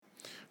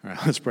All right,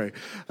 let's pray.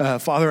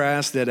 Father, I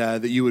ask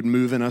that you would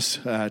move in us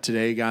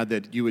today, God,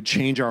 that you would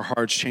change our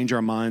hearts, change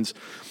our minds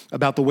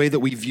about the way that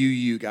we view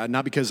you, God,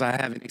 not because I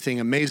have anything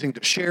amazing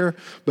to share,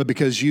 but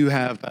because you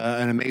have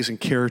an amazing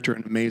character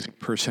and amazing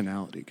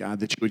personality, God,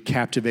 that you would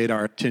captivate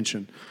our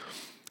attention,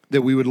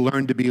 that we would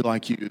learn to be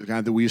like you,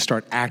 God, that we would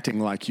start acting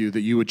like you,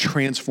 that you would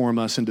transform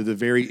us into the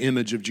very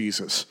image of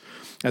Jesus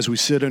as we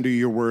sit under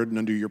your word and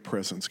under your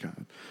presence,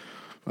 God.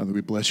 Father,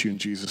 we bless you in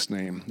Jesus'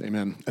 name.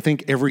 Amen. I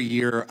think every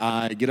year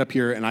I get up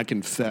here and I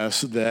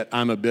confess that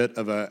I'm a bit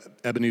of a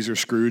Ebenezer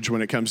Scrooge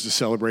when it comes to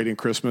celebrating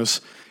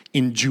Christmas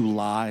in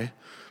July,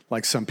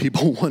 like some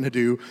people want to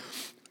do.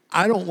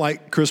 I don't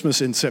like Christmas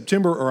in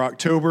September or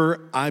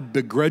October. I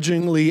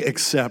begrudgingly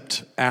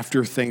accept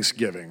after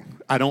Thanksgiving.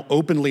 I don't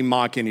openly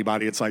mock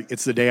anybody. It's like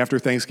it's the day after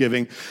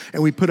Thanksgiving,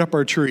 and we put up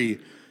our tree.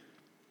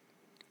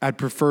 I'd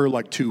prefer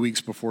like 2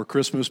 weeks before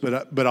Christmas,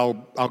 but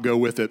I'll go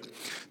with it.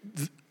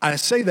 I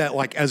say that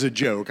like as a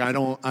joke. I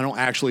don't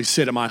actually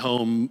sit at my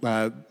home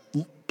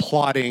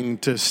plotting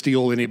to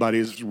steal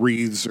anybody's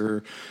wreaths,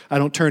 or I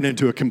don't turn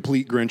into a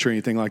complete Grinch or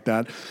anything like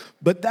that.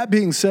 But that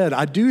being said,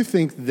 I do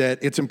think that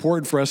it's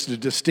important for us to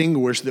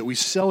distinguish that we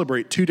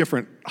celebrate two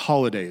different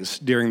holidays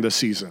during the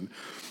season.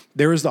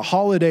 There is the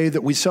holiday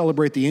that we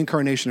celebrate the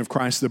incarnation of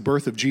Christ, the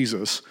birth of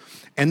Jesus,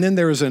 and then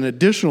there is an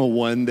additional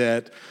one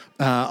that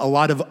a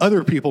lot of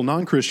other people,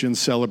 non-Christians,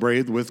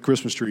 celebrate with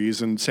Christmas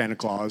trees and Santa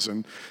Claus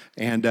and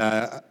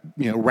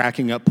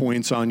racking up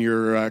points on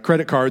your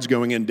credit cards,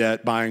 going in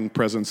debt, buying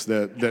presents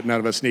that none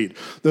of us need.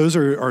 Those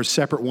are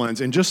separate ones.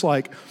 And just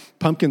like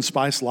pumpkin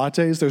spice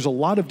lattes, there's a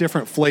lot of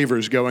different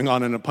flavors going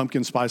on in a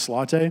pumpkin spice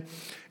latte.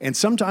 And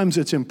sometimes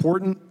it's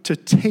important to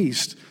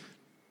taste,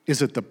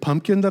 is it the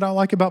pumpkin that I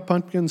like about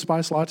pumpkin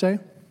spice latte?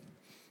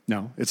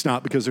 No, it's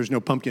not, because there's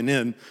no pumpkin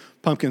in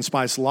pumpkin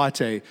spice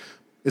latte.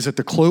 Is it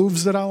the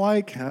cloves that I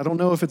like? I don't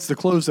know if it's the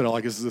cloves that I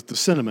like. Is it the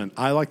cinnamon?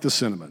 I like the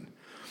cinnamon.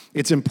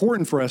 It's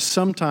important for us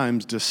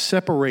sometimes to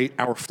separate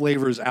our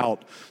flavors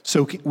out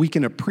so we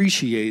can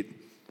appreciate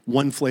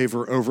one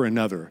flavor over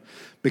another.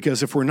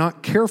 Because if we're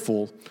not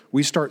careful,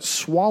 we start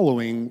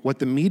swallowing what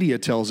the media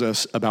tells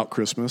us about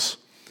Christmas,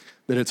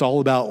 that it's all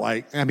about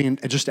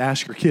just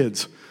ask your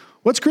kids,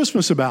 what's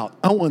Christmas about?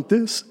 I want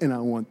this, and I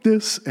want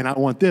this, and I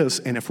want this.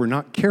 And if we're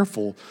not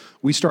careful,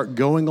 we start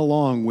going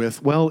along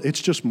with, well,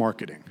 it's just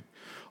marketing.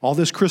 All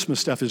this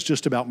Christmas stuff is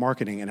just about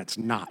marketing, and it's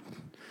not.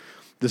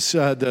 This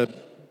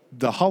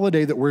the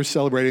holiday that we're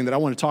celebrating that I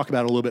want to talk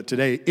about a little bit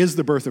today is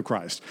the birth of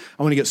Christ.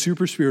 I want to get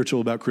super spiritual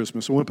about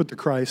Christmas. I want to put the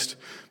Christ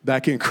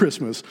back in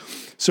Christmas.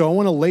 So I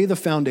want to lay the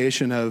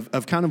foundation of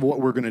kind of what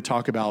we're going to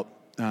talk about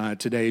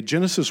today.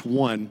 Genesis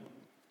 1,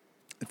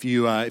 if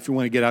you want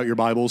to get out your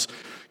Bibles,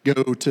 go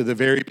to the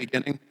very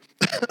beginning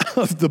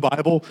of the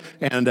Bible,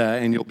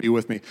 and you'll be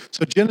with me.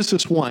 So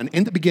Genesis 1,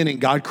 in the beginning,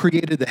 God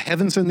created the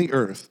heavens and the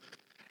earth.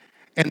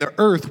 And the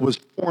earth was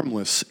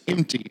formless,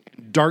 empty,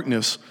 and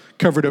darkness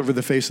covered over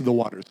the face of the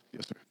waters.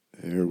 Yes, sir.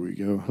 There we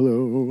go.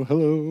 Hello,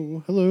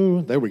 hello,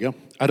 hello. There we go.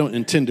 I don't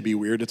intend to be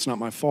weird. It's not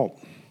my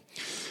fault.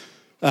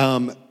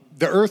 The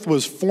earth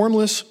was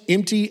formless,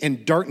 empty,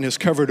 and darkness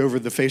covered over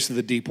the face of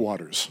the deep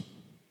waters.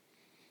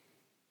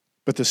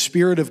 But the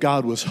Spirit of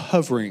God was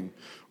hovering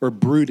or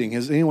brooding.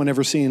 Has anyone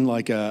ever seen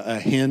like a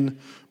hen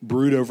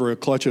brood over a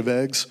clutch of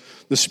eggs?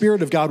 The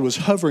Spirit of God was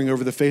hovering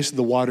over the face of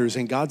the waters,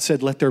 and God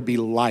said, "Let there be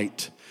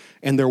light."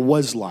 And there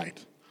was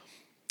light.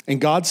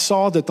 And God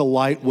saw that the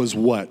light was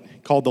what? He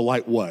called the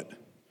light what?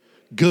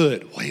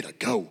 Good. Way to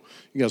go.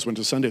 You guys went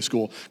to Sunday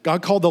school.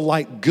 God called the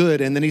light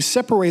good, and then he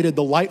separated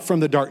the light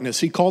from the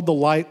darkness. He called the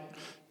light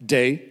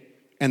day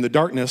and the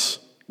darkness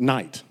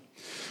night.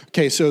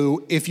 Okay,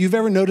 so if you've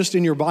ever noticed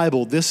in your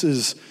Bible, this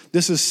is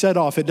set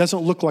off. It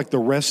doesn't look like the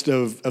rest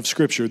of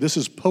Scripture. This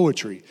is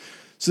poetry.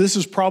 So this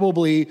is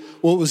probably, it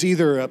was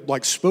either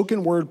like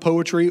spoken word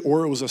poetry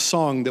or it was a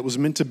song that was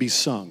meant to be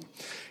sung.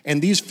 And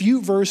these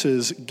few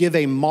verses give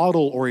a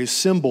model or a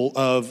symbol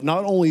of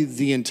not only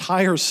the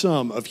entire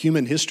sum of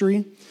human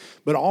history,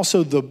 but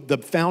also the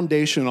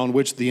foundation on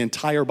which the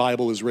entire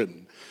Bible is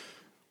written.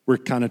 We're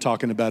kind of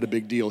talking about a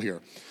big deal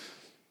here.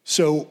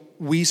 So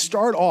we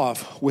start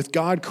off with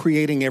God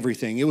creating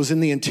everything. It was in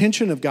the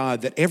intention of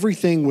God that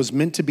everything was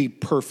meant to be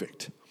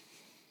perfect.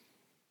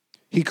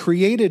 He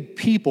created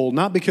people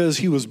not because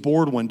he was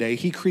bored one day.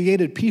 He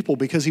created people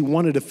because he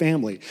wanted a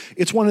family.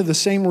 It's one of the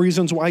same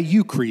reasons why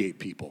you create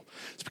people.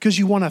 It's because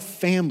you want a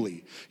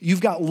family.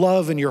 You've got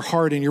love in your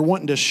heart and you're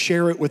wanting to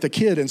share it with a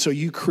kid, and so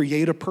you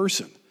create a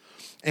person.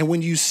 And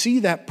when you see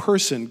that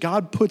person,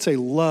 God puts a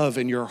love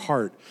in your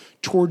heart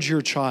towards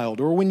your child,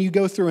 or when you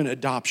go through an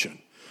adoption,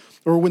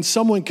 or when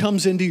someone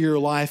comes into your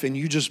life and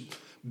you just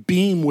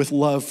beam with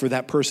love for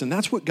that person.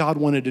 That's what God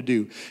wanted to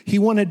do. He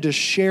wanted to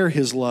share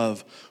his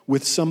love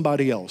with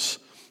somebody else.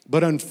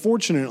 But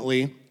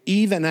unfortunately,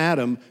 Eve and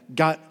Adam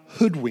got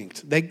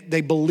hoodwinked.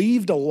 They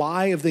believed a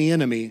lie of the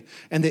enemy,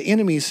 and the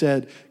enemy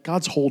said,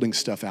 God's holding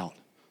stuff out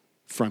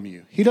from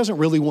you. He doesn't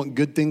really want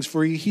good things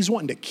for you. He's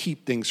wanting to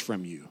keep things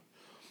from you.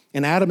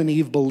 And Adam and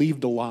Eve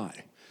believed a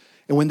lie.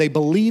 And when they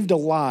believed a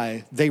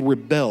lie, they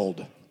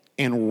rebelled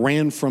and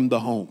ran from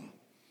the home.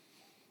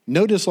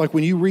 Notice, like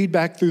when you read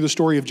back through the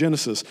story of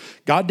Genesis,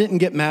 God didn't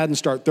get mad and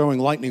start throwing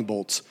lightning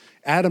bolts.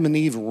 Adam and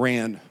Eve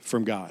ran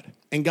from God,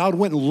 and God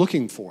went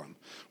looking for them.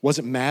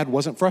 Wasn't mad,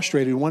 wasn't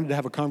frustrated, wanted to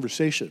have a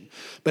conversation.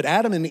 But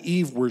Adam and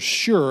Eve were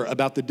sure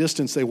about the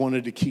distance they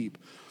wanted to keep.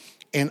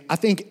 And I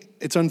think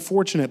it's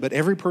unfortunate, but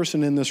every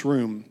person in this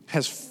room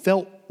has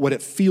felt what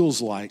it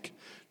feels like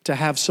to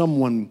have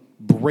someone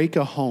break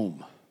a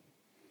home.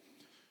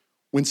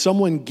 When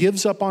someone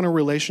gives up on a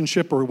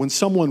relationship or when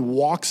someone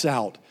walks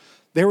out,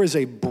 there is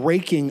a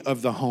breaking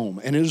of the home.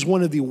 And it is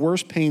one of the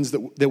worst pains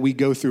that we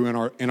go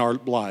through in our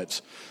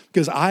lives.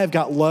 Because I have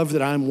got love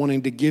that I'm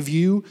wanting to give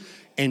you,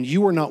 and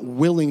you are not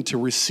willing to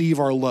receive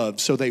our love,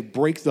 so they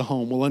break the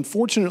home. Well,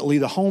 unfortunately,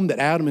 the home that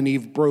Adam and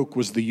Eve broke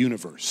was the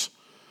universe.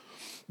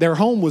 Their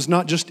home was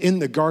not just in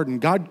the garden.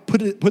 God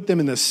put them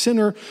in the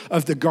center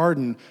of the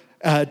garden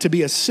to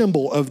be a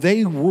symbol of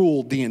they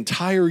ruled the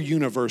entire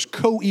universe,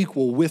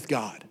 co-equal with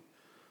God.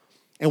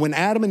 And when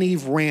Adam and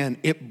Eve ran,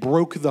 it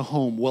broke the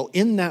home. Well,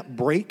 in that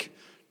break,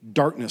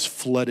 darkness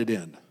flooded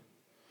in.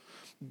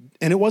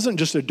 And it wasn't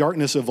just a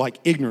darkness of like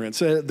ignorance.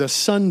 The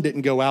sun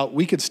didn't go out.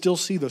 We could still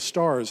see the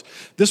stars.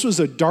 This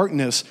was a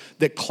darkness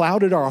that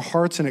clouded our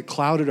hearts and it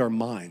clouded our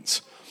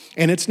minds.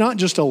 And it's not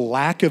just a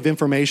lack of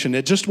information.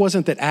 It just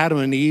wasn't that Adam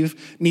and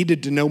Eve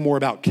needed to know more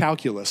about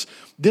calculus.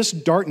 This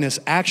darkness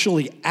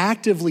actually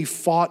actively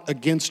fought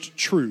against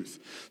truth.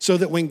 So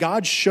that when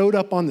God showed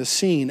up on the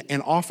scene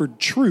and offered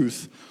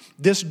truth,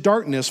 this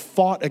darkness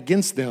fought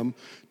against them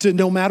to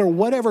no matter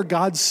whatever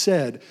God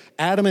said,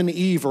 Adam and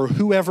Eve or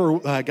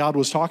whoever God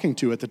was talking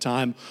to at the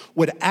time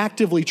would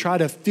actively try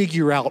to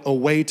figure out a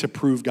way to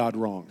prove God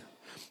wrong.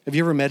 Have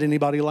you ever met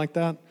anybody like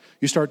that?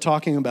 You start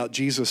talking about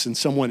Jesus and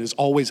someone is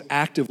always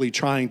actively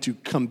trying to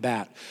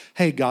combat,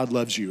 hey, God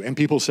loves you. And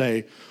people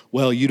say,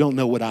 well, you don't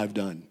know what I've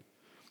done.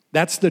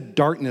 That's the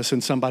darkness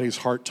in somebody's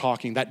heart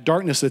talking, that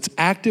darkness that's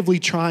actively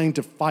trying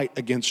to fight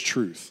against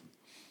truth.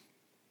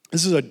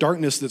 This is a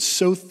darkness that's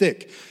so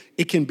thick,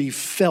 it can be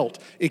felt,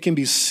 it can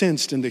be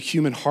sensed in the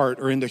human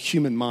heart or in the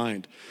human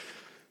mind.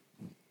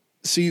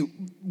 See,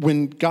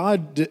 when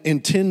God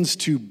intends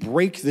to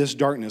break this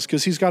darkness,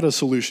 because he's got a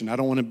solution. I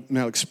don't want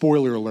to,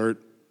 spoiler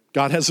alert,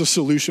 God has a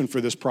solution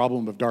for this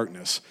problem of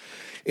darkness.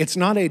 It's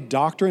not a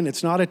doctrine,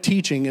 it's not a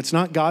teaching, it's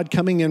not God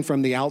coming in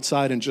from the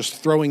outside and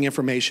just throwing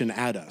information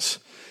at us.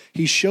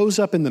 He shows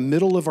up in the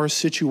middle of our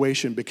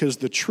situation because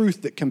the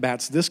truth that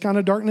combats this kind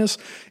of darkness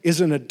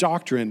isn't a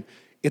doctrine,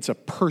 it's a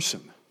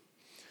person.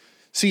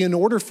 See, in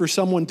order for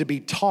someone to be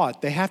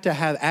taught, they have to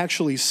have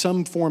actually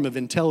some form of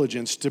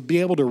intelligence to be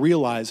able to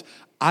realize,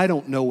 I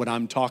don't know what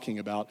I'm talking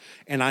about,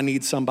 and I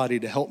need somebody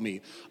to help me.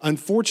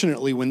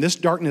 Unfortunately, when this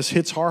darkness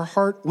hits our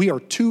heart, we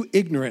are too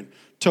ignorant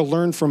to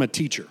learn from a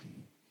teacher.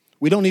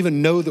 We don't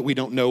even know that we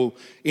don't know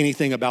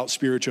anything about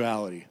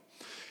spirituality.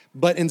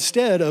 But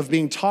instead of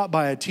being taught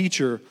by a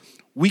teacher,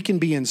 we can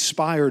be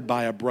inspired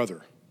by a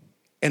brother.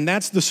 And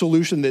that's the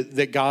solution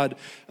that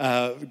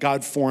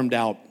God formed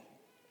out.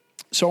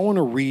 So I want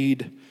to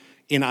read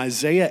in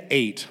Isaiah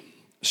 8,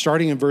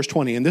 starting in verse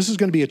 20. And this is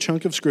going to be a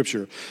chunk of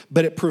scripture,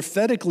 but it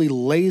prophetically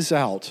lays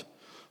out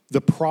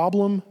the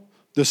problem,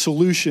 the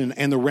solution,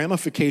 and the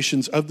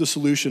ramifications of the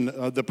solution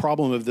of the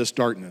problem of this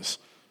darkness.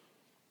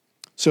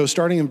 So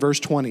starting in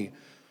verse 20,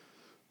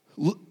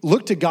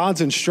 look to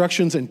God's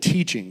instructions and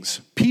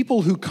teachings.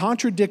 People who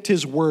contradict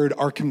his word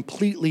are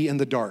completely in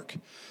the dark.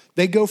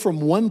 They go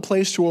from one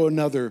place to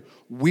another,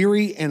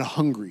 weary and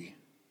hungry.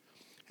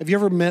 Have you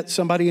ever met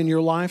somebody in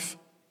your life?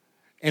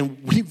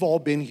 And we've all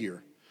been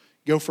here.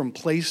 Go from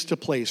place to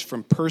place,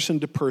 from person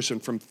to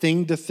person, from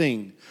thing to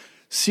thing,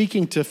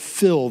 seeking to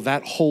fill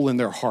that hole in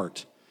their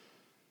heart.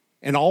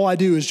 And all I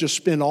do is just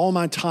spend all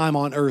my time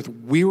on earth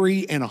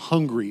weary and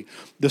hungry.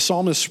 The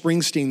psalmist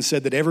Springsteen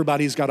said that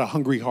everybody's got a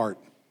hungry heart.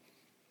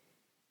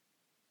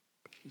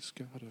 He's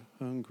got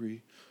a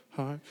hungry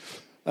heart.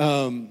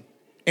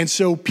 And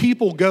so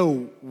people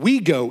go, we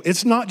go.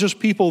 It's not just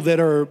people that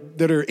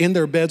are in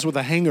their beds with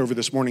a hangover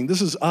this morning. This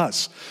is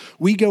us.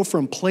 We go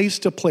from place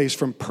to place,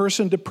 from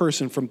person to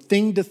person, from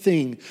thing to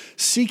thing,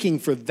 seeking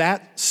for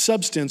that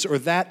substance or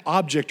that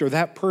object or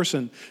that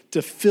person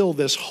to fill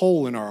this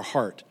hole in our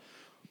heart.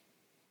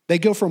 They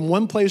go from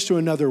one place to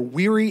another,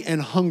 weary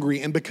and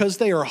hungry, and because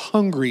they are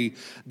hungry,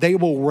 they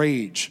will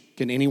rage.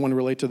 Can anyone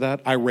relate to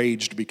that? I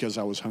raged because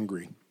I was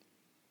hungry.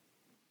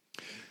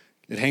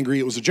 At Hangry,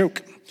 it was a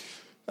joke.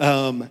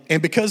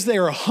 And because they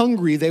are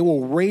hungry, they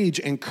will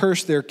rage and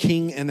curse their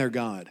king and their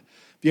God.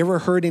 Have you ever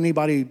heard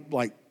anybody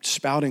like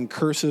spouting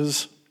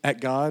curses at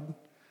God?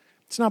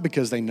 It's not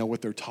because they know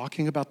what they're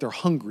talking about. They're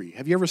hungry.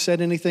 Have you ever said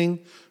anything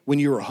when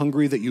you were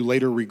hungry that you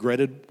later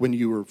regretted when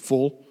you were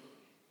full?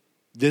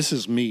 This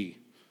is me.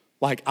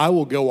 Like, I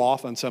will go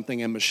off on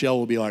something and Michelle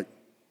will be like,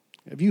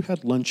 have you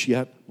had lunch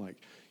yet? Like,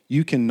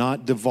 you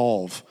cannot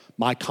devolve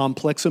my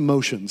complex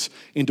emotions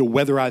into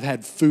whether I've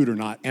had food or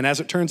not. And as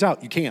it turns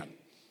out, you can.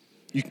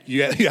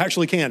 You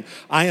actually can.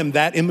 I am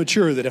that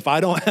immature that if I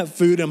don't have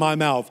food in my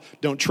mouth,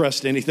 don't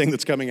trust anything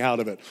that's coming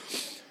out of it.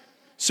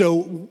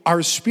 So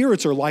our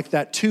spirits are like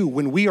that too.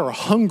 When we are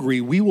hungry,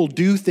 we will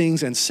do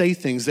things and say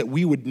things that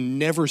we would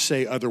never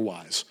say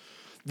otherwise.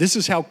 This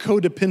is how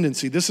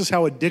codependency, this is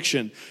how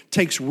addiction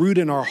takes root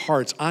in our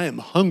hearts. I am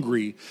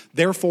hungry,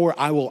 therefore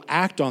I will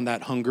act on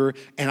that hunger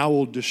and I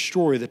will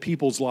destroy the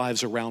people's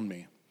lives around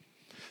me.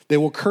 They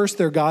will curse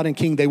their God and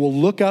King. They will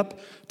look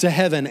up to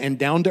heaven and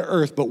down to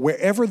earth, but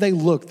wherever they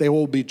look, there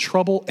will be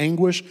trouble,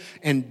 anguish,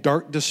 and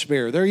dark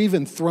despair. They're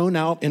even thrown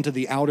out into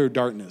the outer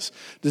darkness.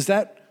 Does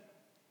that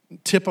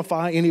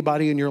typify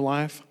anybody in your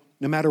life?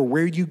 No matter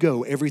where you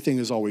go, everything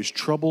is always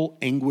trouble,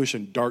 anguish,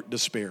 and dark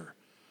despair.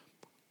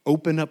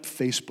 Open up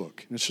Facebook,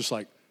 and it's just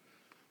like,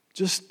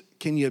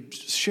 can you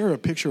share a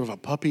picture of a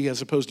puppy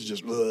as opposed to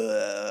just,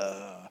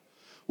 ugh.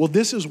 Well,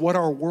 this is what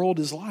our world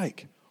is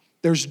like.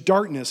 There's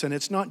darkness, and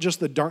it's not just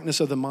the darkness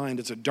of the mind,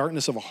 it's a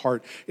darkness of a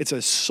heart. It's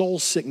a soul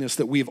sickness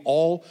that we've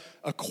all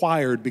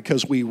acquired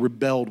because we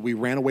rebelled, we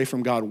ran away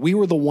from God. We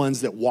were the ones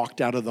that walked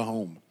out of the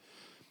home.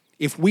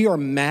 If we are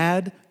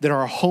mad that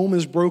our home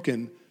is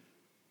broken,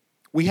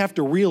 we have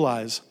to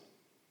realize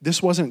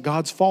this wasn't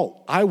God's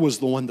fault. I was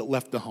the one that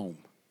left the home.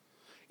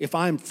 If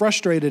I'm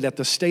frustrated at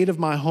the state of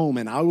my home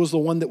and I was the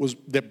one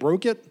that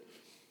broke it,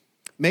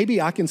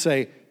 maybe I can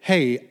say,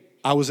 hey,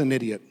 I was an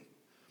idiot.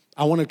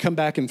 I want to come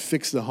back and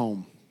fix the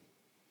home.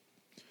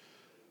 I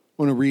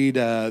want to read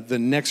the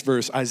next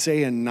verse,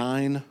 Isaiah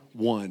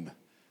 9:1.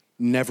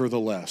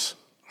 Nevertheless.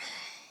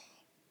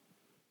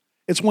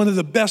 It's one of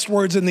the best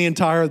words in the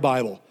entire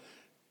Bible.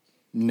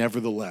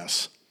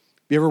 Nevertheless.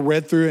 Have you ever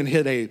read through and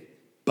hit a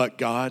but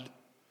God?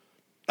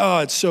 Oh,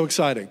 it's so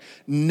exciting.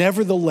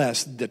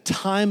 Nevertheless, the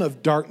time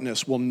of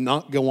darkness will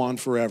not go on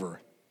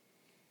forever.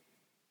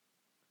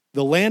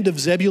 The land of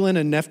Zebulun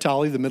and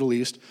Naphtali, the Middle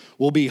East,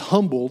 will be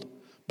humbled,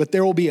 but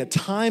there will be a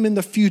time in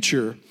the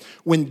future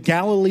when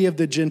Galilee of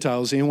the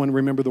Gentiles, anyone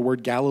remember the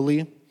word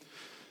Galilee?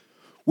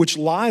 Which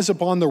lies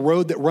upon the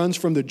road that runs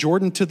from the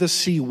Jordan to the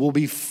sea, will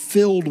be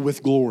filled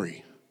with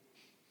glory.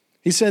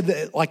 He said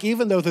that, like,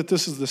 even though that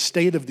this is the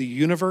state of the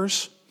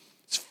universe,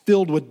 it's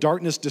filled with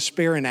darkness,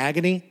 despair, and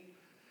agony,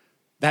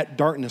 that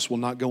darkness will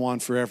not go on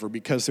forever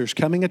because there's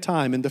coming a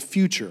time in the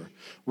future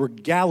where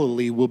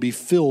Galilee will be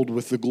filled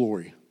with the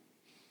glory.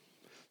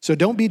 So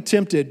don't be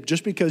tempted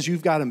just because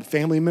you've got a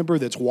family member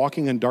that's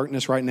walking in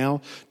darkness right now.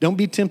 Don't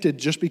be tempted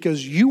just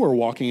because you are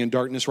walking in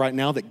darkness right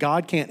now that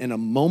God can't, in a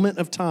moment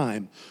of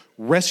time,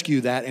 rescue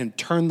that and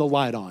turn the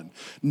light on.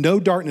 No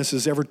darkness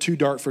is ever too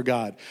dark for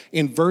God.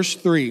 In verse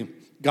 3,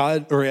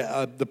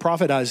 the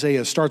prophet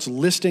Isaiah starts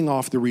listing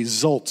off the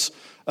results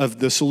of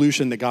the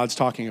solution that God's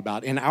talking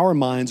about. In our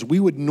minds, we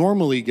would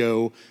normally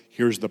go,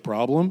 here's the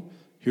problem,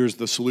 here's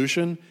the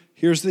solution,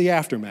 here's the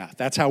aftermath.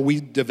 That's how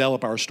we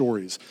develop our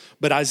stories.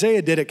 But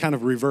Isaiah did it kind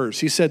of reverse.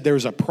 He said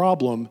there's a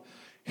problem,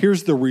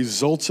 here's the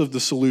results of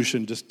the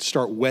solution to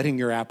start whetting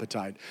your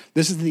appetite.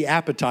 This is the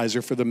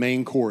appetizer for the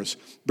main course.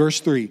 Verse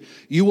 3,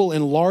 you will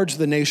enlarge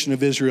the nation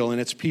of Israel and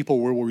its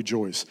people will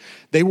rejoice.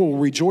 They will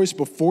rejoice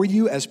before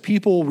you as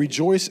people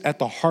rejoice at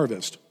the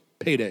harvest,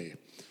 payday.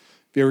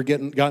 Have you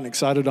ever gotten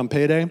excited on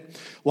payday?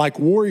 Like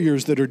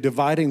warriors that are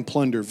dividing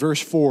plunder.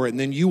 Verse 4, and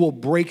then you will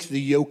break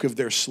the yoke of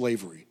their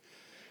slavery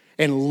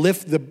and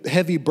lift the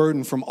heavy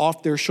burden from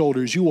off their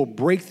shoulders. You will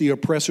break the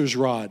oppressor's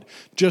rod,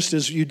 just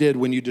as you did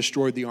when you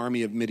destroyed the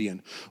army of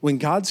Midian. When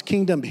God's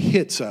kingdom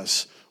hits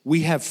us,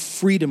 we have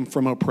freedom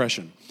from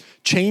oppression.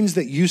 Chains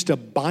that used to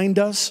bind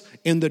us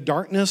in the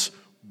darkness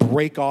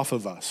break off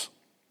of us.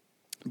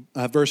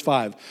 Verse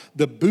 5,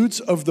 the boots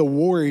of the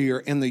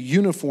warrior and the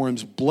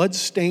uniforms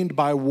blood-stained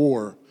by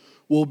war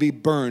will be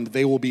burned.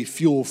 They will be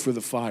fuel for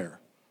the fire.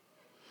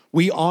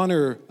 We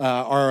honor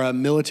our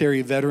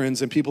military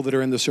veterans and people that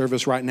are in the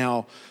service right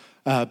now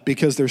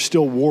because there's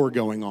still war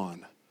going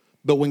on.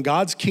 But when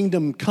God's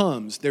kingdom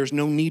comes, there's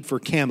no need for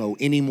camo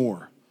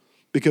anymore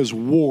because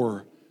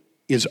war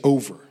is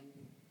over.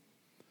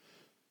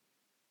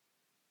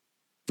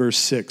 Verse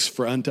 6,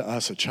 for unto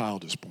us a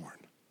child is born.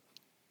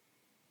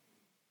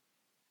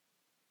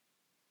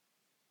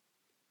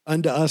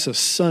 Unto us a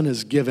son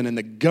is given, and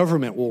the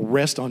government will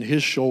rest on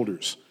his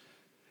shoulders.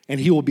 And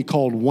he will be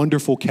called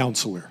Wonderful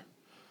Counselor,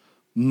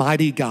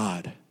 Mighty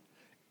God,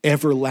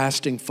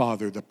 Everlasting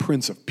Father, the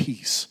Prince of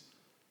Peace.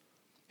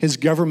 His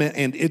government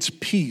and its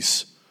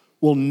peace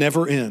will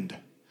never end.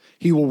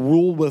 He will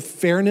rule with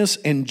fairness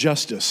and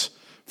justice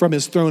from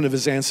his throne of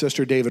his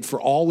ancestor David for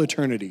all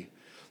eternity.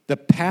 The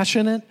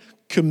passionate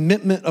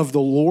commitment of the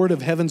Lord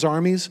of heaven's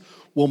armies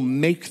will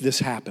make this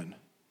happen.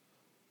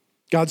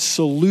 God's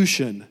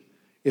solution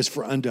is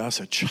for unto us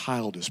a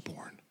child is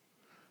born.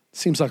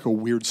 Seems like a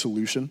weird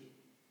solution.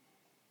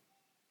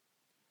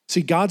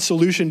 See, God's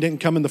solution didn't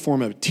come in the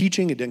form of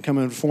teaching. It didn't come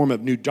in the form of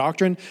new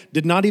doctrine.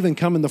 Did not even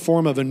come in the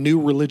form of a new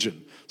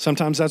religion.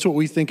 Sometimes that's what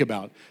we think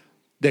about,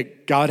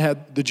 that God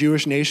had the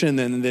Jewish nation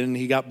and then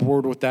he got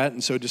bored with that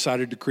and so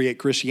decided to create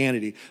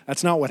Christianity.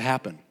 That's not what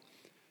happened.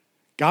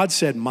 God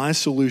said, my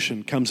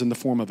solution comes in the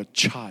form of a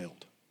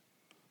child.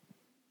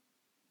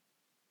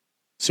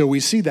 So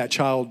we see that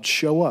child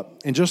show up.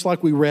 And just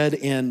like we read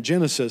in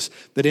Genesis,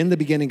 that in the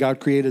beginning God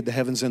created the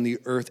heavens and the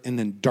earth and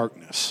then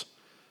darkness.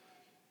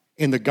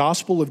 in the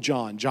Gospel of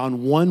John, John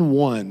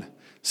 1:1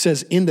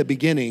 says, in the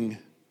beginning,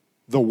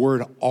 the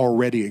Word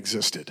already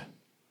existed.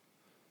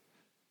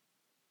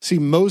 See,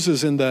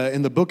 Moses in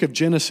the book of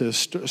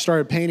Genesis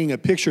started painting a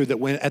picture that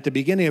when at the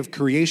beginning of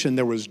creation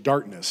there was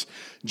darkness.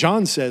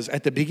 John says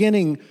at the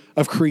beginning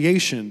of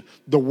creation,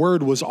 the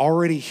Word was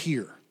already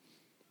here.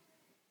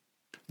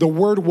 The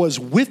Word was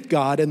with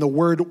God and the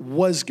Word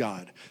was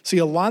God. See,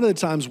 a lot of the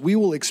times we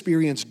will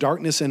experience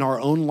darkness in our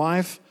own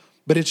life,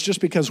 but it's just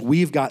because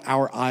we've got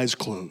our eyes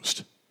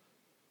closed.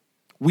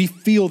 We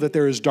feel that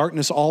there is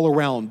darkness all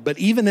around, but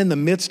even in the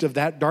midst of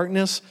that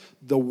darkness,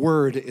 the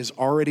Word is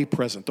already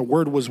present. The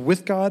Word was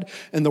with God,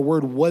 and the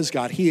Word was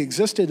God. He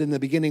existed in the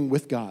beginning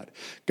with God.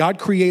 God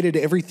created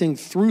everything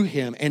through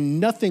Him, and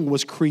nothing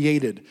was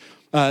created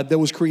that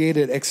was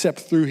created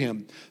except through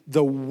Him.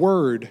 The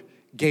Word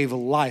gave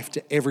life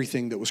to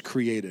everything that was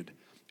created,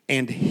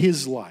 and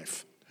His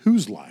life.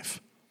 Whose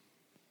life?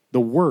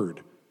 The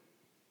Word.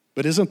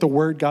 But isn't the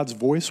Word God's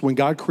voice? When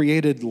God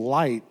created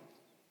light,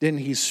 didn't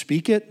He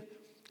speak it?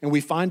 And we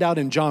find out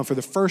in John, for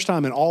the first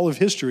time in all of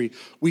history,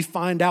 we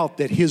find out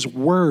that His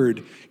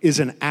Word is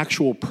an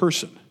actual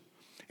person.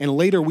 And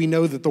later we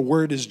know that the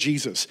Word is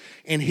Jesus.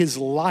 And His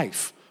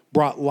life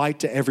brought light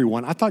to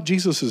everyone. I thought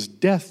Jesus'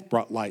 death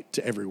brought light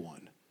to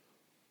everyone.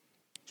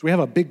 So we have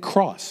a big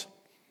cross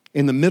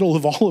in the middle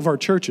of all of our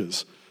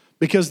churches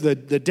because the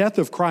death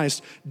of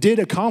Christ did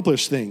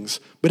accomplish things,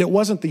 but it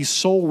wasn't the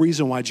sole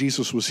reason why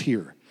Jesus was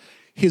here.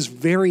 His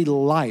very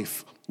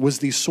life was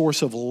the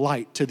source of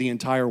light to the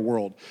entire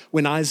world.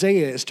 When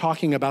Isaiah is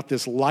talking about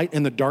this light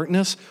in the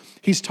darkness,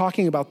 he's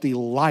talking about the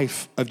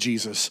life of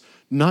Jesus,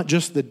 not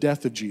just the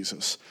death of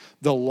Jesus.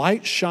 The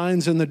light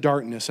shines in the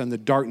darkness, and the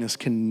darkness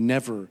can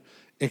never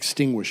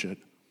extinguish it.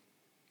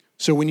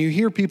 So when you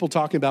hear people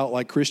talking about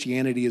like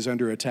Christianity is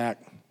under attack,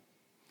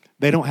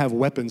 they don't have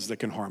weapons that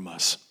can harm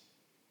us.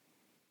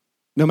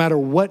 No matter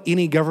what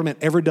any government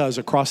ever does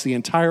across the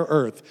entire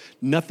earth,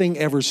 nothing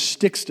ever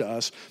sticks to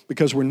us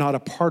because we're not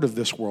a part of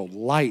this world.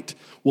 Light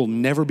will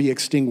never be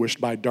extinguished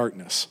by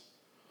darkness.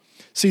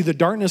 See, the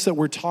darkness that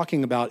we're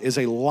talking about is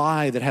a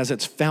lie that has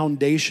its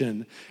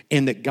foundation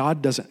in that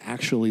God doesn't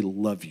actually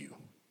love you.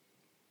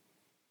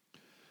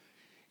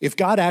 If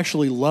God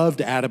actually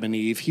loved Adam and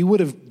Eve, He would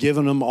have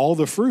given them all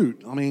the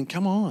fruit. I mean,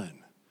 come on.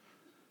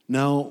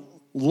 No,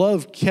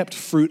 love kept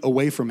fruit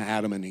away from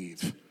Adam and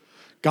Eve.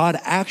 God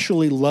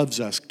actually loves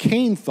us.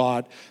 Cain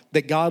thought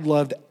that God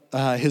loved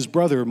his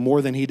brother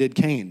more than he did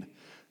Cain.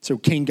 So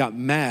Cain got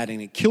mad and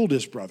he killed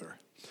his brother.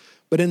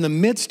 But in the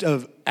midst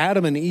of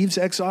Adam and Eve's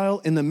exile,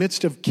 in the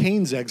midst of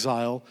Cain's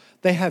exile,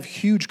 they have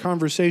huge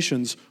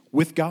conversations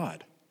with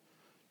God.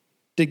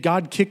 Did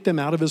God kick them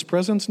out of His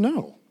presence?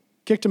 No.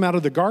 Kicked them out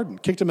of the garden,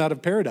 kicked them out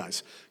of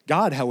paradise.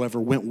 God, however,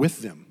 went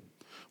with them,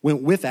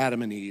 went with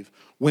Adam and Eve,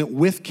 went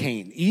with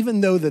Cain. Even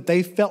though that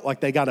they felt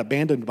like they got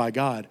abandoned by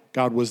God,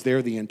 God was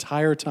there the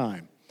entire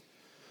time.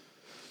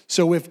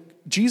 So if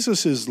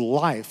Jesus'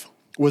 life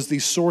was the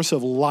source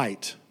of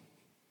light,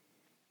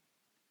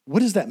 what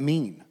does that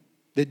mean?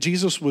 That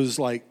Jesus was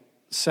like,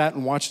 sat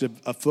and watched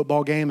a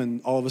football game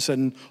and all of a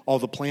sudden all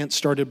the plants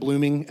started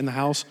blooming in the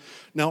house?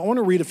 Now I want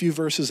to read a few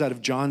verses out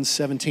of John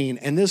 17,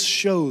 and this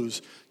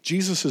shows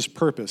Jesus'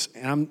 purpose.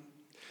 And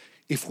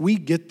if we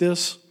get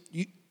this,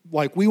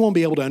 we won't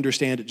be able to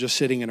understand it just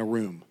sitting in a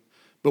room.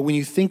 But when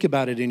you think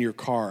about it in your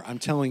car, I'm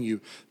telling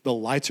you, the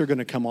lights are going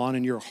to come on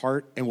in your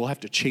heart and we'll have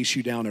to chase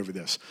you down over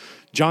this.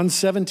 John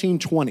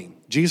 17:20,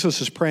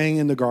 Jesus is praying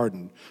in the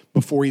garden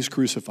before He's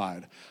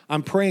crucified.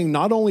 I'm praying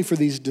not only for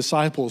these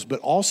disciples, but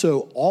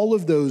also all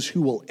of those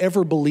who will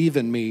ever believe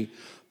in me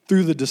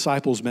through the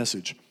disciples'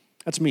 message.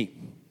 That's me.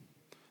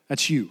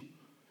 That's you.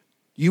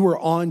 You were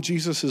on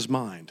Jesus'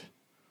 mind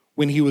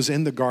when He was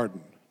in the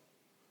garden.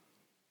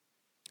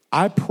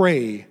 I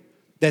pray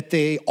that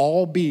they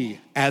all be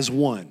as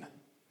one,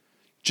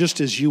 just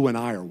as you and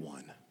I are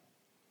one.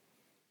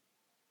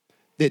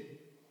 That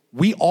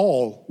we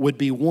all would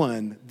be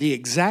one the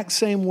exact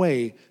same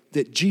way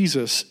that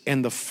Jesus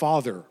and the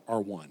Father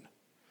are one.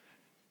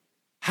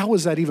 How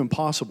is that even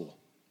possible?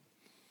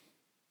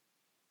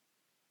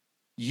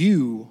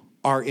 You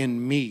are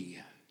in me,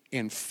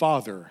 and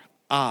Father,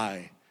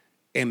 I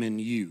am in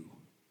you.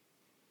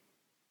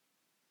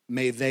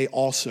 May they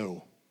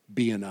also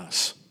be in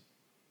us.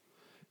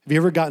 Have you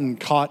ever gotten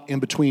caught in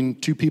between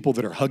two people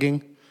that are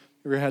hugging?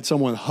 You ever had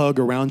someone hug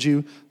around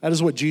you? That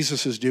is what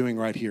Jesus is doing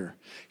right here.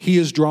 He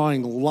is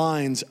drawing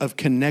lines of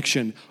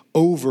connection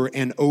over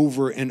and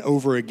over and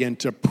over again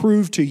to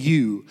prove to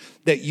you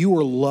that you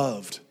are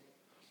loved.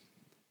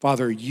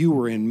 Father, you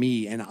are in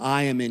me and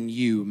I am in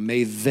you.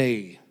 May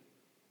they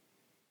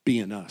be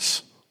in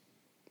us,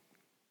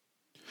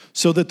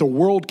 so that the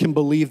world can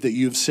believe that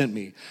you have sent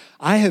me.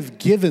 I have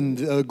given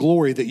the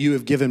glory that you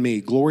have given me.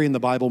 Glory in the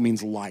Bible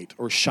means light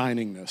or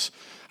shiningness.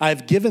 I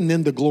have given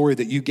them the glory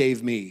that you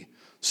gave me,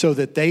 so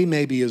that they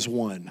may be as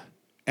one,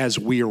 as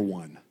we are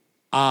one.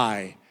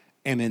 I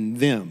am in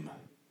them.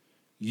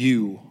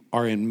 You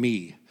are in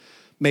me.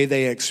 May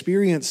they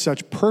experience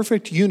such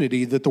perfect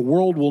unity that the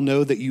world will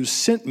know that you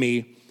sent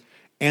me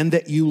and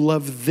that you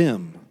love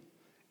them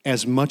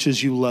as much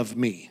as you love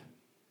me.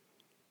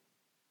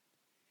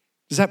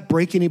 Does that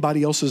break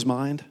anybody else's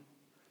mind?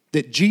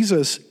 That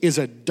Jesus is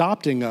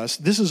adopting us.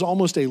 This is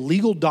almost a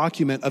legal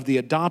document of the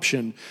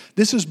adoption.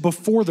 This is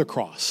before the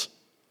cross.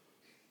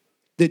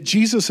 That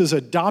Jesus is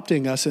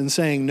adopting us and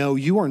saying, no,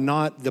 you are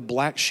not the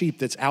black sheep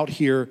that's out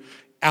here,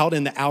 out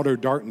in the outer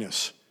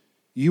darkness.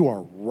 You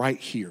are right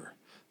here.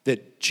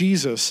 That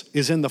Jesus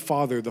is in the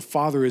Father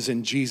is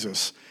in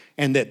Jesus,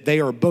 and that they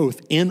are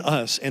both in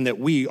us and that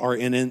we are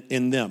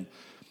in them.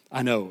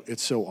 I know,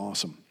 it's so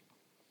awesome.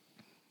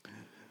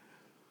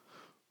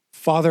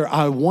 Father,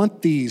 I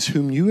want these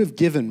whom you have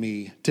given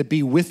me to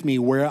be with me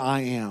where I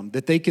am,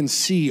 that they can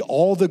see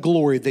all the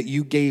glory that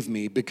you gave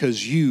me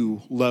because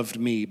you loved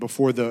me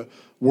before the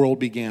world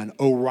began.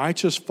 O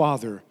righteous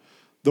Father,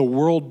 the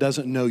world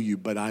doesn't know you,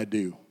 but I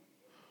do.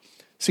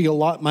 See,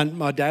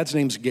 my dad's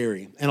name's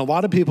Gary, and a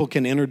lot of people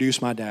can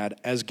introduce my dad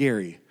as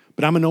Gary,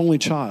 but I'm an only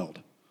child,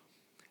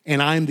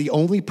 and I'm the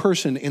only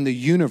person in the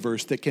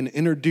universe that can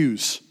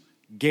introduce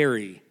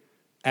Gary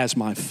as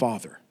my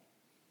father.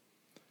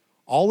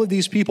 All of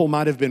these people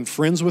might have been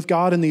friends with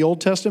God in the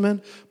Old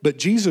Testament, but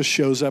Jesus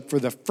shows up for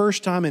the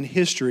first time in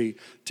history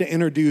to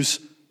introduce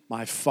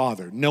my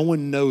Father. No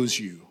one knows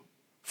you,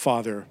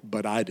 Father,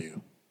 but I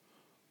do.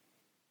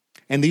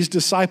 And these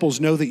disciples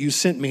know that you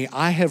sent me.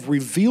 I have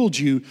revealed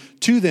you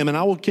to them, and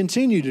I will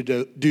continue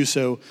to do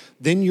so.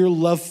 Then your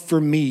love for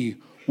me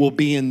will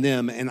be in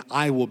them, and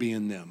I will be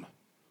in them.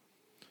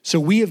 So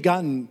we have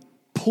gotten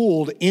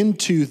pulled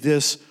into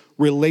this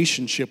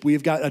relationship. We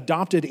have got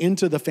adopted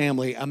into the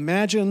family.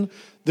 Imagine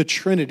the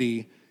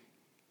Trinity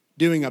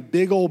doing a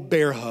big old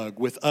bear hug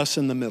with us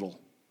in the middle.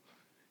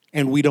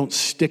 And we don't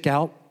stick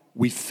out,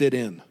 we fit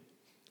in. Have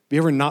you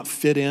ever not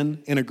fit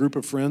in a group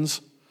of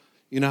friends?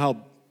 You know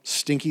how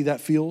stinky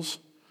that feels?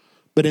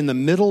 But in the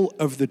middle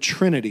of the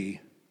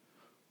Trinity,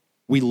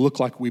 we look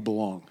like we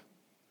belong.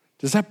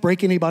 Does that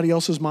break anybody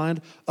else's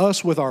mind?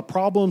 Us with our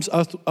problems,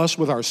 us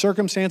with our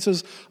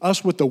circumstances,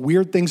 us with the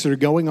weird things that are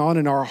going on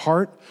in our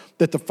heart,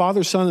 that the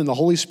Father, Son, and the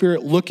Holy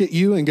Spirit look at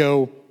you and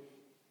go,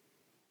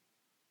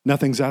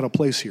 nothing's out of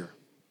place here.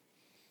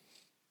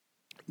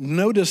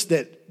 Notice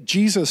that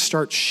Jesus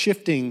starts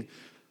shifting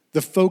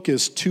the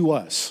focus to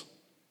us.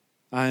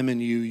 I'm in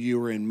you, you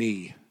are in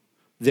me,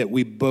 that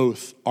we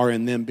both are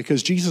in them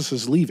because Jesus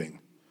is leaving.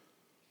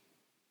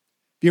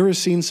 Have you ever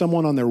seen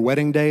someone on their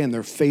wedding day and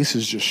their face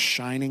is just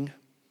shining?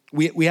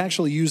 We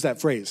actually use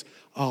that phrase,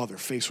 oh, their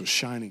face was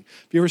shining.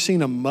 Have you ever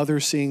seen a mother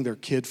seeing their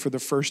kid for the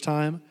first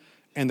time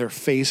and their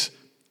face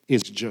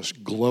is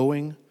just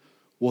glowing?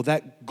 Well,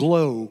 that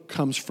glow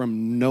comes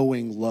from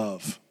knowing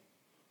love.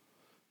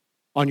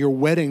 On your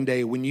wedding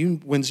day, when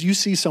you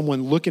see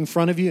someone look in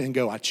front of you and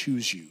go, I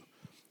choose you.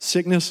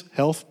 Sickness,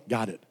 health,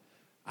 got it.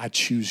 I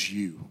choose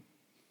you.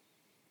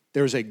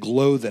 There's a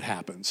glow that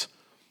happens.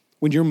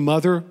 When your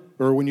mother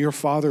or when your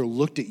father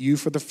looked at you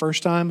for the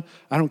first time,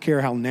 I don't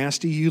care how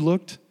nasty you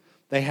looked,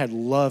 they had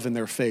love in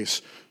their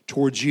face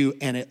towards you,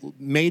 and it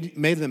made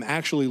them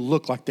actually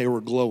look like they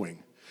were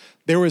glowing.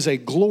 There was a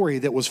glory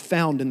that was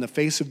found in the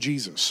face of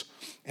Jesus,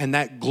 and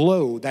that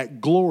glow,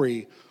 that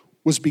glory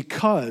was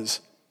because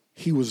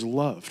he was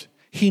loved.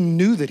 He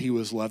knew that he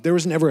was loved. There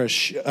was never a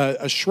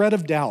shred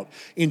of doubt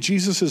in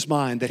Jesus'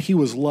 mind that he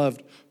was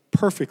loved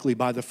perfectly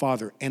by the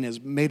Father and has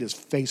made his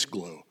face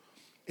glow.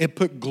 It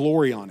put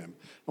glory on him.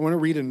 I want to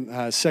read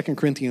in 2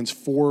 Corinthians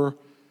 4:6,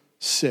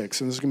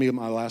 and this is going to be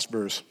my last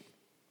verse.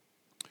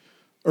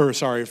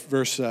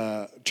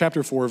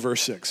 Chapter 4,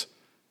 verse 6.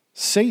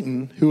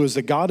 Satan, who is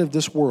the god of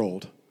this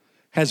world,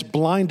 has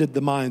blinded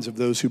the minds of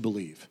those who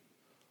believe.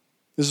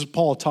 This is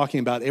Paul talking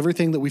about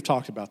everything that we've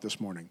talked about this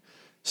morning.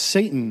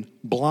 Satan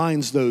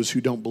blinds those who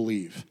don't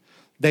believe.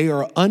 They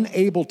are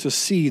unable to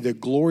see the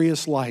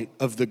glorious light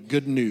of the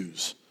good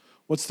news.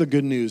 What's the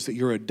good news? That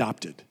you're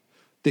adopted,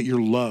 that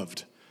you're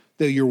loved,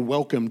 that you're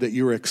welcomed, that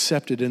you're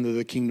accepted into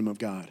the kingdom of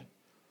God.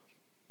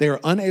 They are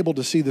unable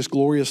to see this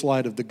glorious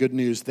light of the good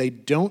news. They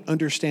don't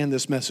understand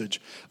this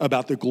message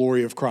about the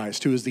glory of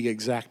Christ, who is the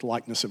exact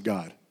likeness of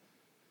God.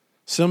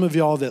 Some of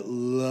y'all that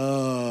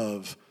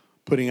love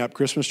putting up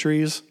Christmas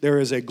trees, there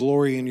is a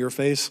glory in your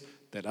face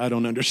that I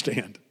don't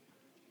understand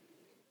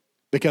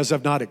because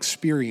I've not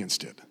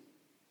experienced it.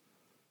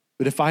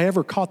 But if I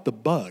ever caught the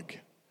bug,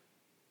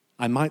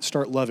 I might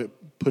start loving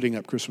putting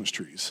up Christmas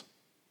trees.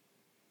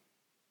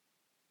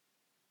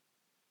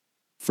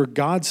 For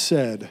God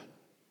said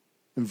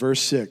in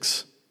verse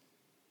 6,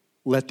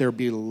 let there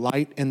be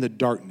light in the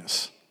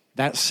darkness.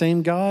 That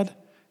same God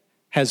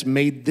has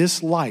made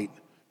this light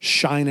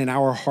shine in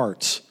our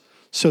hearts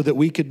so that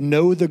we could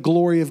know the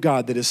glory of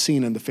God that is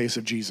seen in the face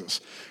of Jesus.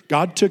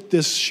 God took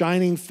this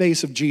shining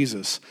face of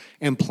Jesus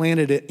and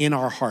planted it in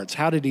our hearts.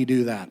 How did he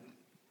do that?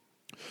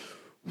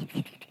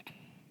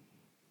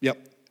 Yep,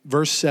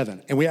 verse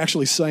 7. And we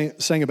actually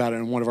sang about it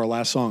in one of our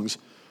last songs.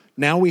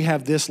 Now we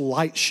have this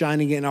light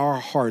shining in our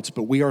hearts,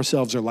 but we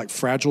ourselves are like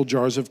fragile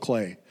jars of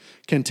clay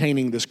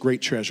containing this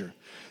great treasure.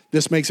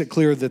 This makes it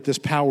clear that this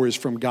power is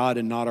from God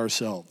and not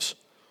ourselves.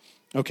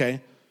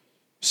 Okay?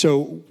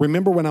 So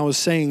remember when I was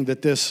saying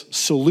that this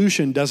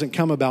solution doesn't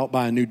come about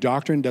by a new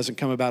doctrine, doesn't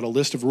come about a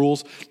list of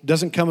rules,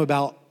 doesn't come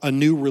about a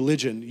new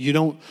religion.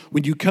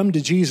 When you come to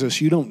Jesus,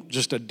 you don't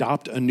just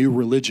adopt a new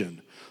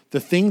religion.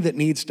 The thing that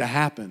needs to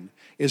happen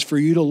is for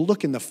you to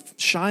look in the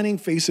shining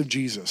face of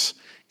Jesus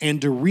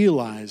and to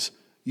realize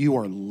you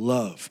are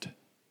loved.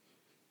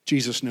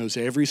 Jesus knows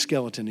every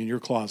skeleton in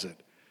your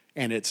closet,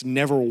 and it's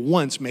never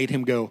once made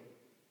him go,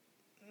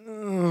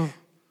 ugh.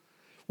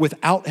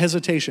 Without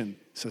hesitation.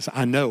 Says,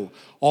 I know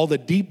all the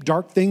deep,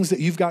 dark things that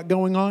you've got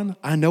going on,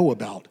 I know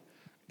about,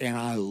 and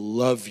I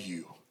love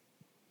you.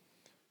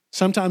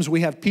 Sometimes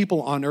we have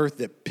people on earth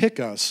that pick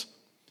us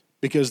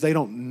because they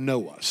don't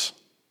know us.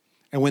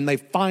 And when they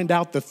find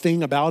out the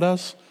thing about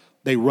us,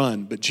 they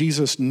run. But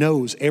Jesus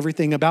knows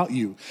everything about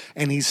you,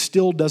 and he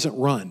still doesn't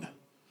run.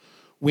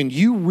 When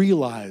you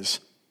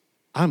realize,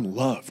 I'm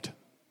loved,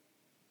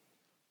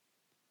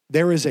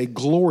 there is a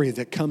glory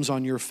that comes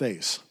on your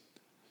face.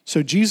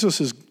 So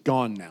Jesus is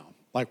gone now.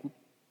 Like,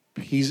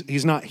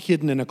 he's not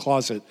hidden in a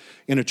closet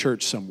in a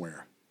church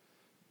somewhere.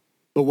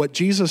 But what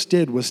Jesus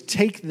did was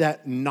take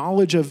that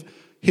knowledge of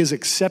his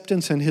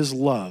acceptance and his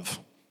love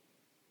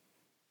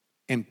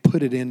and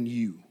put it in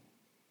you.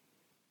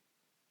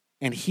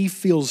 And he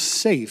feels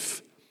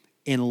safe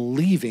in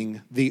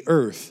leaving the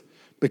earth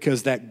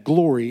because that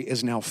glory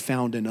is now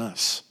found in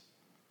us.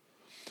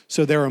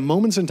 So there are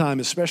moments in time,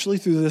 especially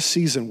through this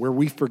season, where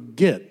we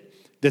forget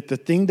that the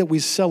thing that we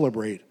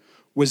celebrate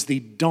was the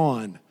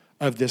dawn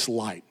of this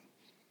light.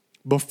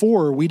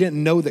 Before, we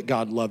didn't know that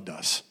God loved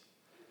us.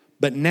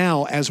 But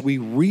now, as we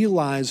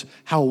realize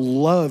how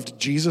loved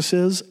Jesus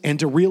is, and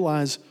to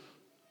realize,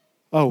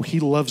 oh, he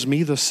loves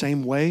me the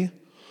same way,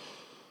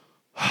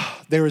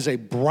 there is a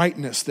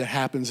brightness that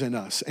happens in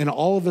us. And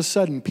all of a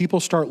sudden,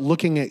 people start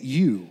looking at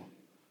you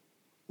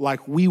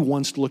like we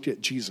once looked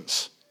at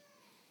Jesus.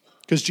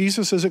 Because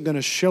Jesus isn't going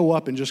to show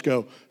up and just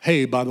go,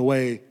 hey, by the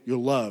way, you're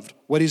loved.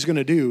 What he's going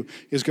to do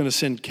is going to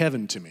send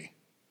Kevin to me.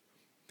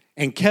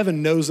 And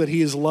Kevin knows that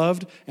he is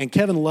loved, and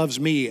Kevin loves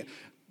me.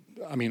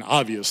 I mean,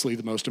 obviously,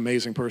 the most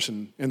amazing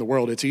person in the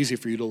world. It's easy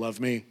for you to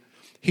love me.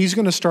 He's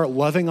going to start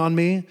loving on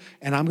me,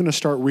 and I'm going to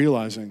start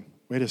realizing,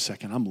 wait a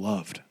second, I'm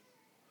loved.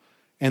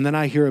 And then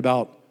I hear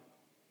about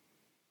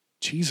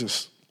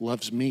Jesus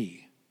loves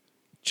me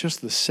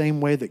just the same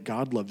way that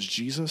God loves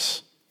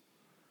Jesus.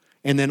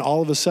 And then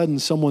all of a sudden,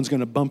 someone's going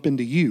to bump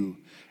into you,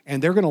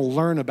 and they're going to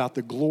learn about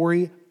the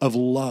glory of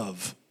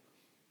love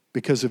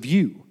because of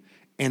you.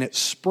 And it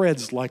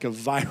spreads like a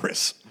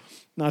virus.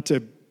 Not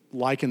to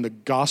liken the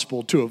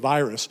gospel to a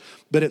virus,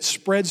 but it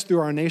spreads through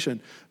our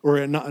nation,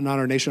 or not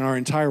our nation, our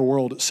entire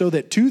world, so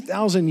that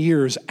 2,000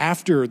 years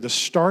after the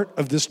start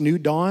of this new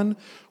dawn,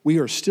 we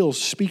are still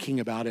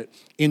speaking about it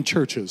in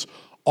churches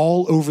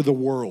all over the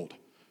world.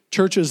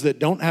 Churches that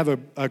don't have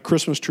a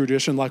Christmas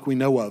tradition like we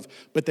know of,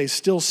 but they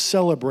still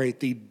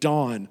celebrate the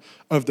dawn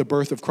of the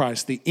birth of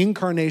Christ, the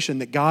incarnation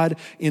that God,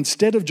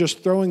 instead of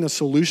just throwing a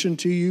solution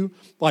to you,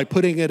 like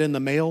putting it in the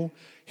mail,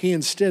 he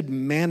instead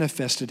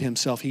manifested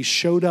himself. He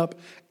showed up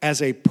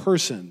as a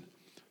person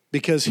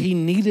because he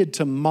needed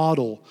to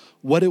model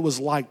what it was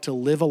like to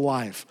live a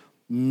life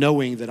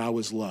knowing that I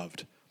was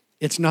loved.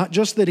 It's not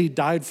just that he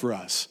died for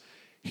us.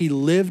 He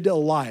lived a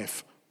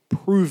life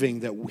proving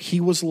that he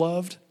was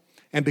loved.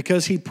 And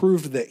because he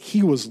proved that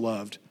he was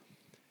loved,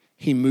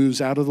 he moves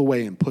out of the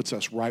way and puts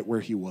us right where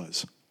he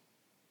was.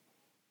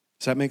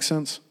 Does that make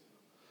sense?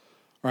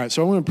 All right,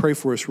 so I want to pray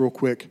for us real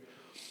quick.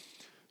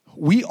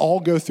 We all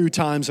go through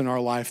times in our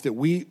life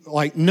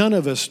that none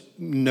of us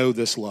know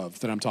this love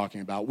that I'm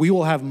talking about. We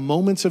will have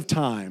moments of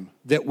time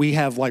that we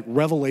have like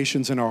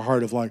revelations in our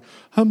heart of like,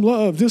 I'm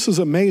loved, this is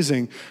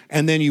amazing.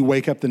 And then you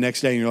wake up the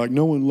next day and you're like,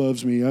 no one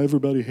loves me,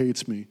 everybody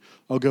hates me,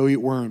 I'll go eat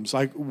worms.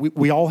 Like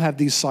we all have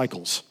these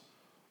cycles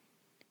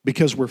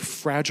because we're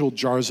fragile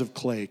jars of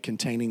clay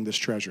containing this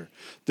treasure.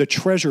 The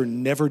treasure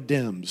never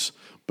dims,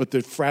 but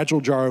the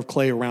fragile jar of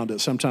clay around it,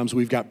 sometimes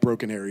we've got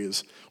broken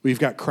areas, we've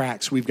got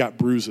cracks, we've got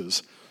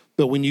bruises.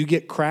 But when you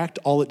get cracked,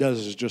 all it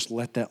does is just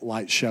let that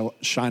light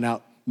shine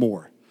out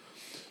more.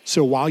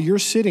 So while you're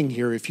sitting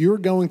here, if you're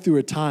going through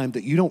a time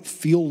that you don't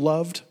feel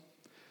loved,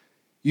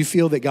 you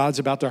feel that God's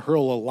about to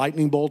hurl a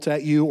lightning bolt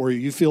at you, or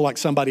you feel like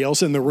somebody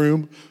else in the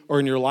room or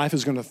in your life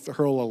is going to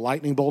hurl a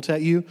lightning bolt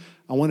at you,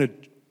 I want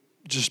to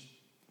just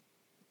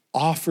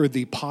offer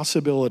the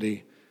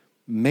possibility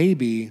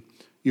maybe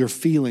your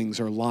feelings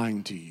are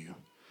lying to you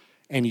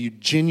and you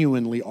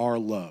genuinely are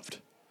loved.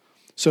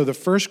 So the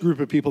first group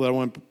of people that I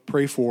want to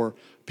pray for,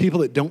 people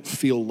that don't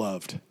feel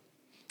loved.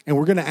 And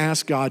we're going to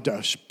ask God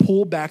to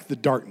pull back the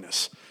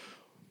darkness.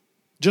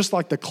 Just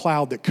like the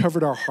cloud that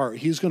covered our heart,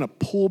 he's going to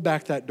pull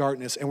back that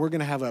darkness, and we're going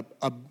to have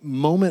a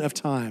moment of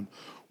time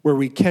where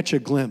we catch a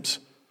glimpse.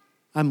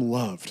 I'm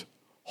loved.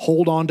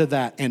 Hold on to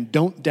that, and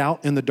don't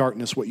doubt in the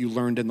darkness what you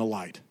learned in the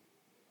light.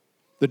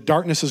 The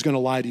darkness is going to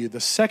lie to you. The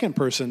second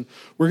person,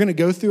 we're going to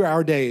go through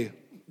our day.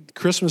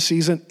 Christmas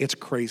season, it's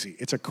crazy.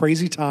 It's a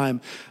crazy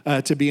time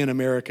to be in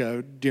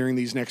America during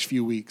these next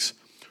few weeks.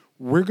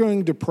 we're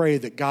going to pray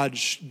that God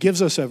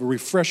gives us a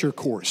refresher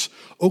course,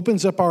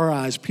 opens up our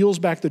eyes, peels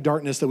back the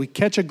darkness, that we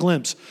catch a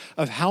glimpse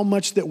of how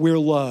much that we're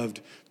loved,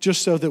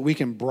 just so that we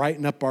can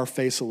brighten up our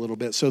face a little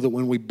bit, so that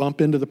when we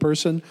bump into the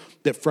person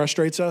that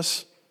frustrates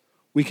us,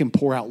 we can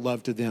pour out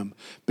love to them,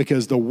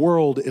 because the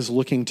world is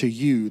looking to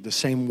you the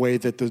same way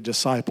that the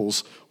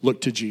disciples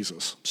looked to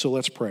Jesus. So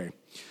let's pray.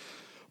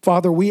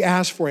 Father, we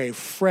ask for a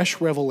fresh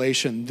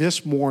revelation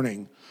this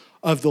morning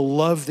of the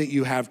love that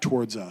you have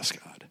towards us,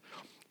 God.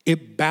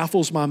 It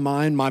baffles my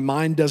mind. My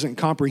mind doesn't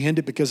comprehend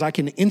it, because I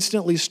can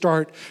instantly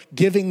start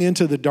giving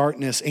into the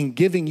darkness and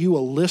giving you a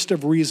list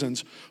of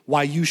reasons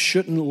why you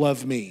shouldn't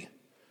love me.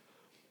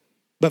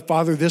 But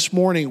Father, this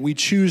morning we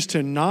choose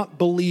to not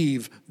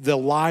believe the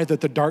lie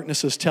that the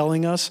darkness is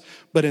telling us,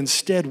 but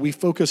instead we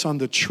focus on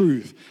the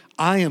truth.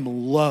 I am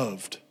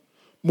loved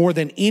more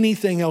than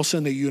anything else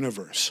in the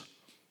universe.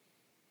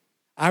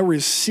 I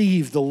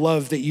receive the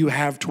love that you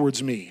have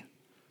towards me.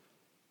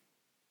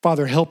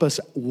 Father, help us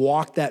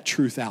walk that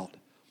truth out.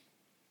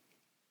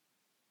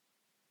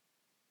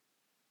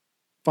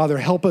 Father,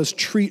 help us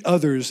treat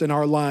others in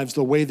our lives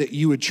the way that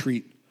you would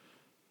treat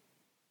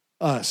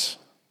us.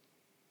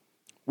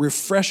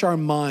 Refresh our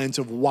minds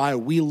of why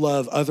we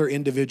love other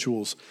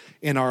individuals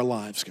in our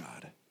lives,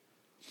 God.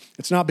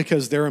 It's not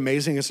because they're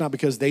amazing. It's not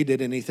because they did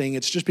anything.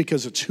 It's just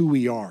because it's who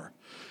we are.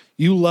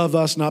 You love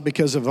us not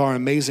because of our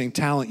amazing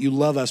talent. You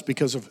love us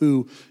because of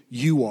who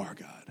you are,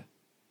 God.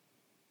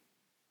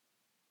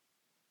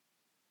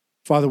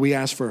 Father, we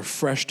ask for a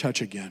fresh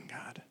touch again,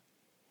 God.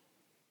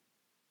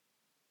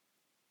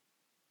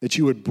 That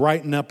you would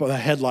brighten up the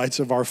headlights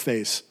of our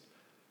face,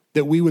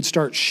 that we would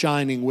start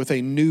shining with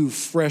a new,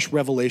 fresh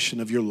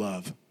revelation of your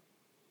love.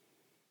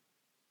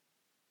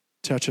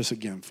 Touch us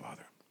again,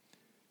 Father.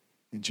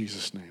 In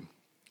Jesus' name,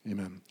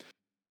 amen.